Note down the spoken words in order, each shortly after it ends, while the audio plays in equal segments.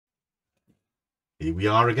Here we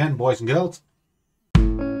are again, boys and girls.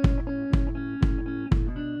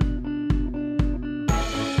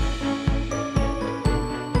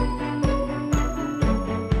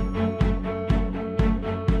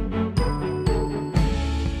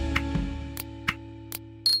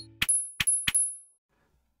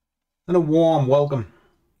 And a warm welcome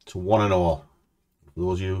to one and all. For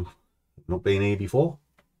those of you who have not been here before,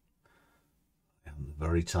 I'm the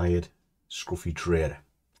very tired, scruffy trader.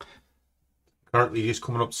 Currently just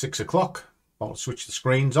coming up 6 o'clock. About to switch the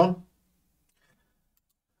screens on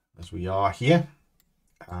as we are here.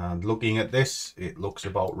 And looking at this, it looks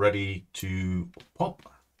about ready to pop.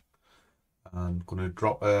 I'm going to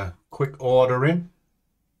drop a quick order in.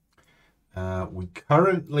 We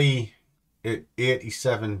currently at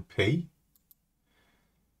 87p.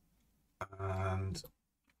 And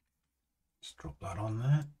just drop that on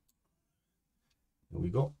there. There we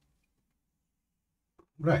go.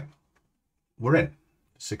 Right. We're in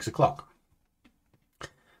 6 o'clock.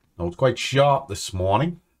 Now it's quite sharp this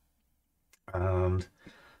morning, and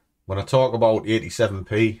when I talk about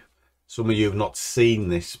 87p, some of you have not seen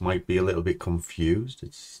this might be a little bit confused.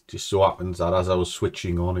 It's just so happens that as I was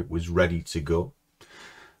switching on, it was ready to go,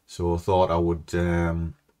 so I thought I would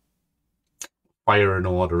fire an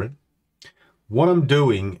order in. What I'm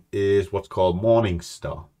doing is what's called Morning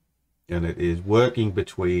Star, and it is working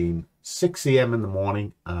between 6 AM in the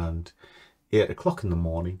morning and 8 o'clock in the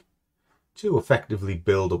morning to effectively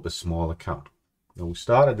build up a small account. Now, we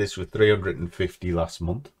started this with 350 last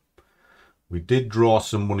month. We did draw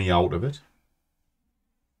some money out of it,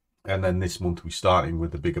 and then this month we're starting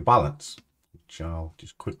with a bigger balance, which I'll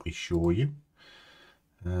just quickly show you.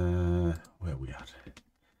 Where are we at?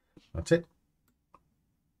 That's it.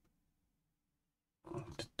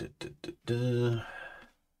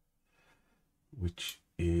 Which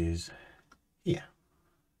is here.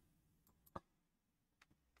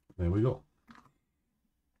 There we go.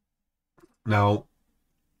 Now,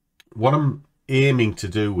 what I'm aiming to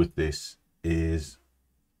do with this is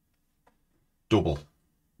double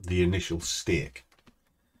the initial stake.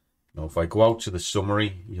 Now, if I go out to the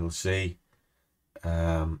summary, you'll see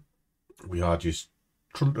we are just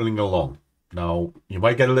trundling along. Now, you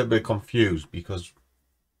might get a little bit confused because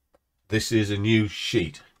this is a new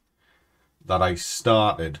sheet that I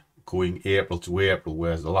started going April to April,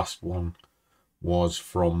 whereas the last one was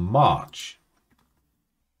from March.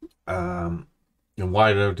 And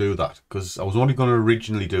why did I do that? Because I was only going to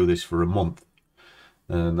originally do this for a month,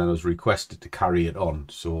 and then I was requested to carry it on.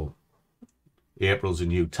 So April's a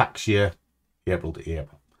new tax year, April to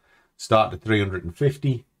April. Start at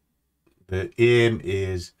 350. The aim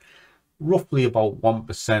is roughly about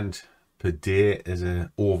 1% per day as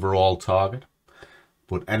an overall target,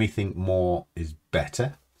 but anything more is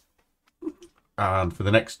better. And for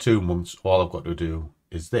the next 2 months, all I've got to do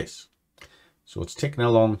is this. So it's ticking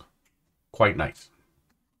along quite nice.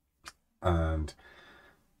 And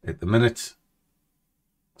at the minute,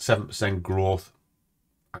 7% growth.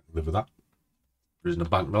 I can live with that. There isn't a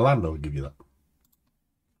bank in the land that'll give you that.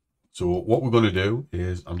 So what we're going to do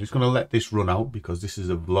is I'm just going to let this run out, because this is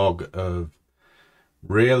a vlog of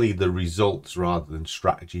really the results rather than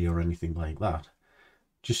strategy or anything like that,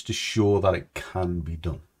 just to show that it can be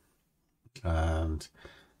done. And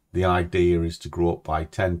the idea is to grow up by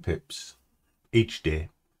 10 pips each day,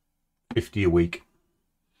 50 a week,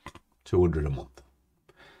 200 a month.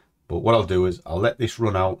 But what I'll do is I'll let this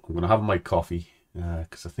run out. I'm going to have my coffee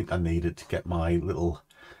because I think I need it to get my little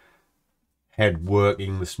head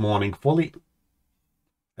working this morning fully,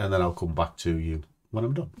 and then I'll come back to you when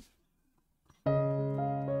I'm done.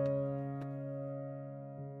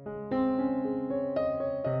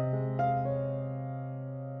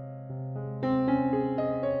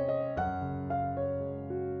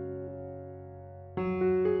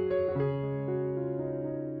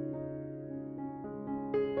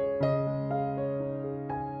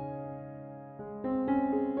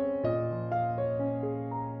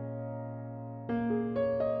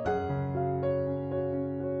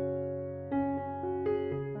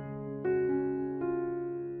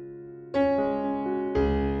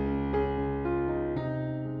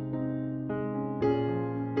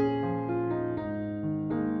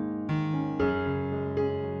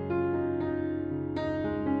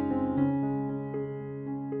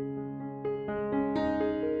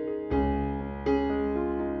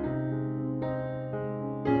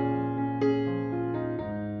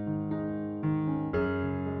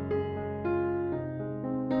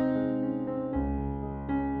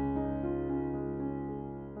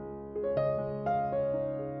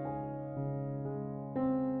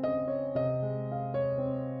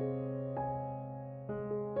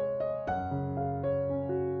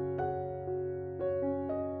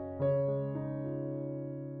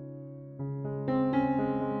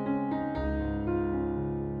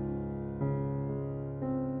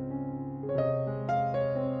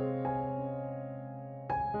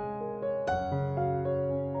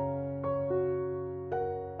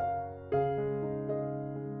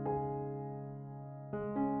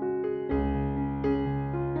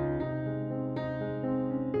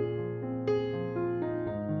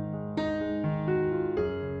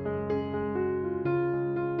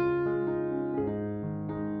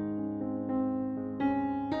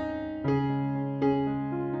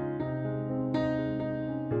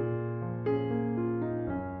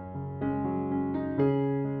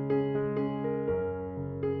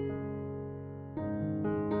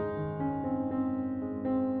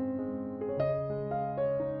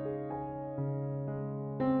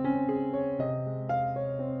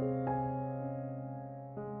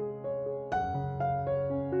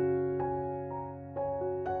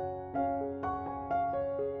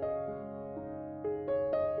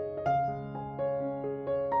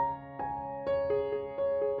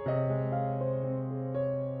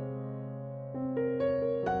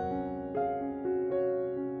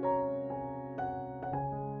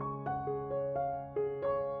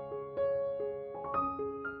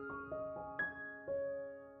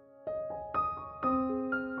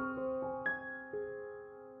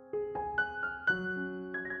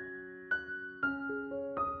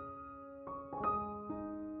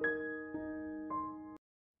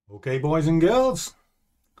 Okay, boys and girls,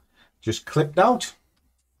 just clipped out.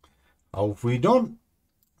 How have we done?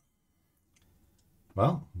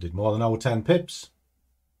 Well, did more than our 10 pips.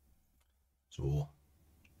 So,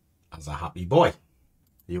 as a happy boy, are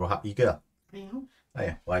you a happy girl? I am. Oh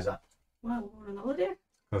yeah, why is that? Well, we're on holiday.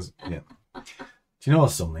 Because, yeah. Do you know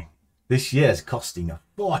something? This year's costing a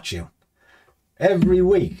fortune. Every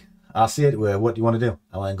week, I say to her, what do you want to do?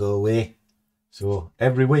 I want to go away. So,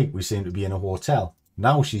 every week we seem to be in a hotel.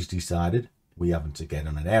 Now she's decided we haven't to get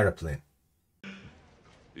on an aeroplane. Are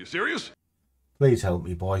you serious? Please help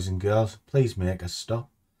me, boys and girls. Please make us stop.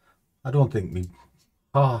 I don't think my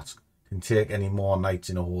heart can take any more nights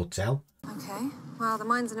in a hotel. Okay, well, the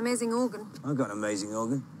mind's an amazing organ. I've got an amazing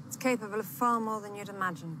organ. It's capable of far more than you'd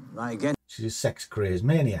imagine. Right again. She's a sex-crazed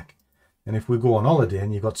maniac. And if we go on holiday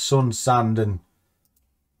and you've got sun, sand and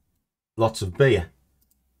lots of beer,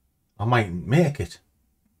 I mightn't make it.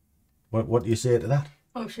 What do you say to that?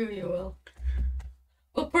 I'm sure you will.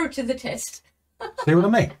 We'll put her to the test. See what I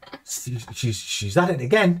mean? She's at it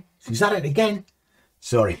again. She's at it again.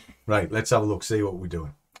 Sorry. Right, let's have a look, see what we're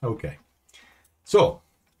doing. Okay. So,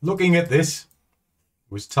 looking at this,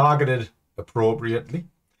 was targeted appropriately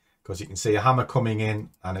because you can see a hammer coming in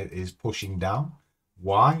and it is pushing down.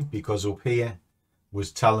 Why? Because up here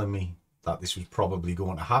was telling me that this was probably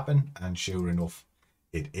going to happen, and sure enough,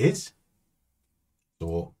 it is.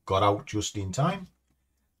 So, got out just in time.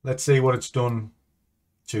 Let's see what it's done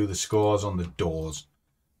to the scores on the doors,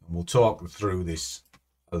 and we'll talk through this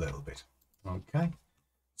a little bit. Okay,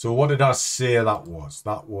 so what did I say that was?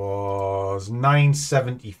 That was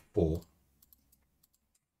 974.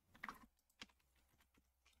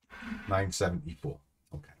 974.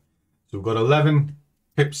 Okay, so we've got 11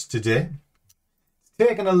 pips today. It's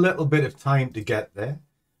taken a little bit of time to get there.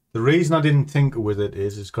 The reason I didn't tinker with it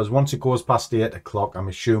is because once it goes past 8 o'clock, I'm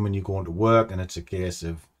assuming you're going to work, and it's a case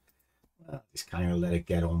of just kind of let it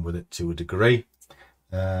get on with it to a degree.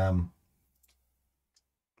 You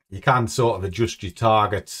can sort of adjust your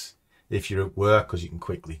targets if you're at work because you can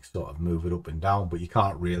quickly sort of move it up and down, but you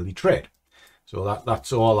can't really trade. So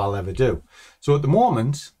that's all I'll ever do. So at the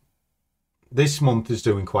moment, this month is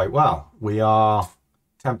doing quite well. We are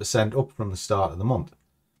 10% up from the start of the month.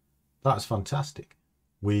 That's fantastic.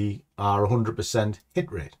 We are 100%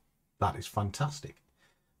 hit rate. That is fantastic.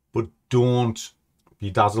 But don't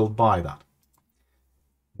be dazzled by that.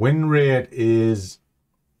 Win rate is,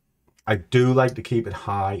 I do like to keep it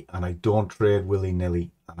high, and I don't trade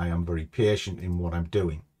willy-nilly, and I am very patient in what I'm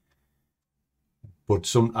doing. But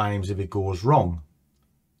sometimes if it goes wrong,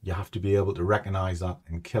 you have to be able to recognize that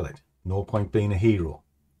and kill it. No point being a hero,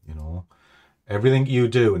 you know. Everything you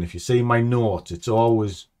do, and if you see my notes, it's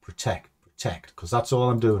always protect, because that's all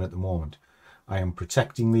I'm doing at the moment. I am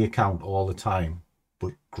protecting the account all the time,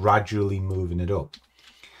 but gradually moving it up.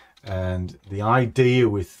 And the idea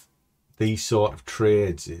with these sort of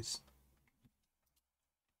trades is,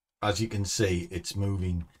 as you can see, it's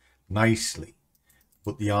moving nicely,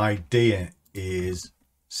 but the idea is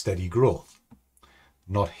steady growth,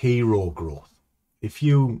 not hero growth. If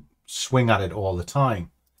you swing at it all the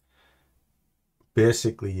time,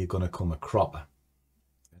 basically you're going to come a cropper.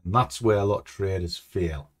 And that's where a lot of traders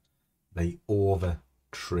fail. They over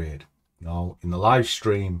trade. Now, in the live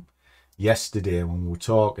stream yesterday when we were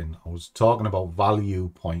talking, I was talking about value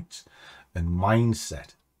points and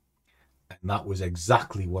mindset. And that was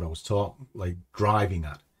exactly what I was driving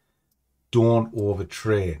at. Don't over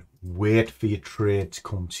trade. Wait for your trade to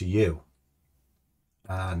come to you.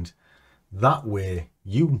 And that way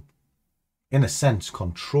you, in a sense,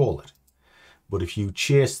 control it. But if you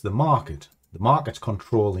chase the market's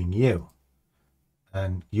controlling you,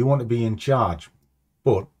 and you want to be in charge,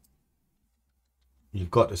 but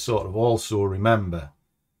you've got to sort of also remember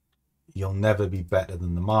you'll never be better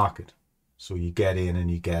than the market. So you get in and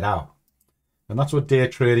you get out. And that's what day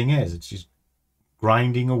trading is. It's just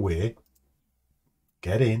grinding away,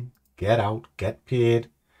 get in, get out, get paid.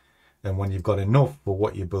 And when you've got enough for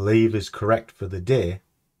what you believe is correct for the day,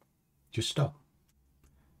 just stop.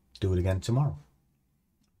 Do it again tomorrow.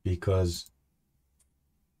 Because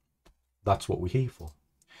that's what we're here for.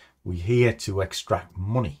 We're here to extract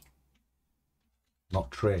money,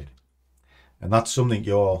 not trade. And that's something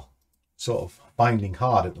you're sort of finding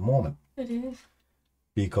hard at the moment. It is.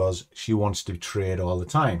 Because she wants to trade all the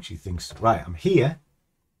time. She thinks, right, I'm here.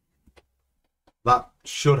 That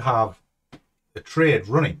should have a trade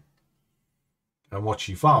running. And what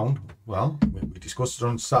she found, well, we discussed it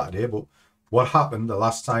on Saturday, but what happened the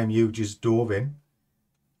last time you just dove in?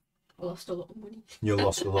 I lost a lot of money. You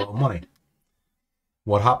lost a lot of money.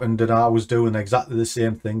 What happened that I was doing exactly the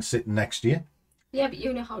same thing sitting next to you? Yeah, but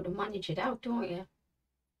you know how to manage it out, don't you?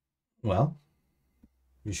 Well,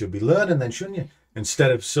 you should be learning then, shouldn't you?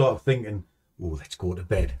 Instead of sort of thinking, oh, let's go to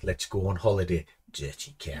bed, let's go on holiday.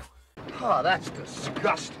 Dirty cow. Oh, that's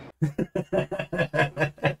disgusting.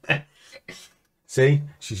 See,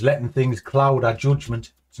 she's letting things cloud her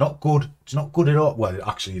judgment. It's not good. It's not good at all. Well,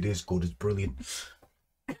 actually, it is good. It's brilliant.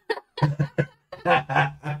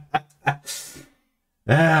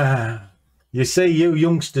 You see, you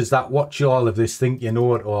youngsters that watch all of this think you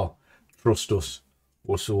know it all. Trust us.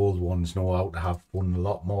 Us old ones know how to have fun a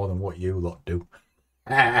lot more than what you lot do.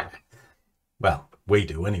 Well, we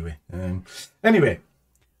do anyway. Anyway,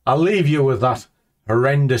 I'll leave you with that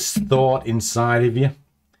horrendous thought inside of you.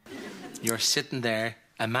 You're sitting there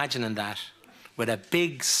imagining that with a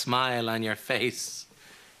big smile on your face,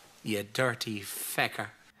 you dirty fecker.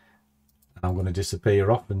 I'm going to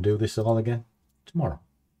disappear off and do this all again tomorrow.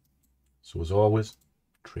 So as always,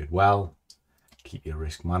 trade well, keep your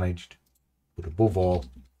risk managed, but above all,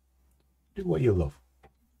 do what you love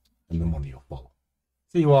and the money will follow.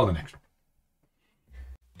 See you all in the next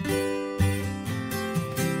one.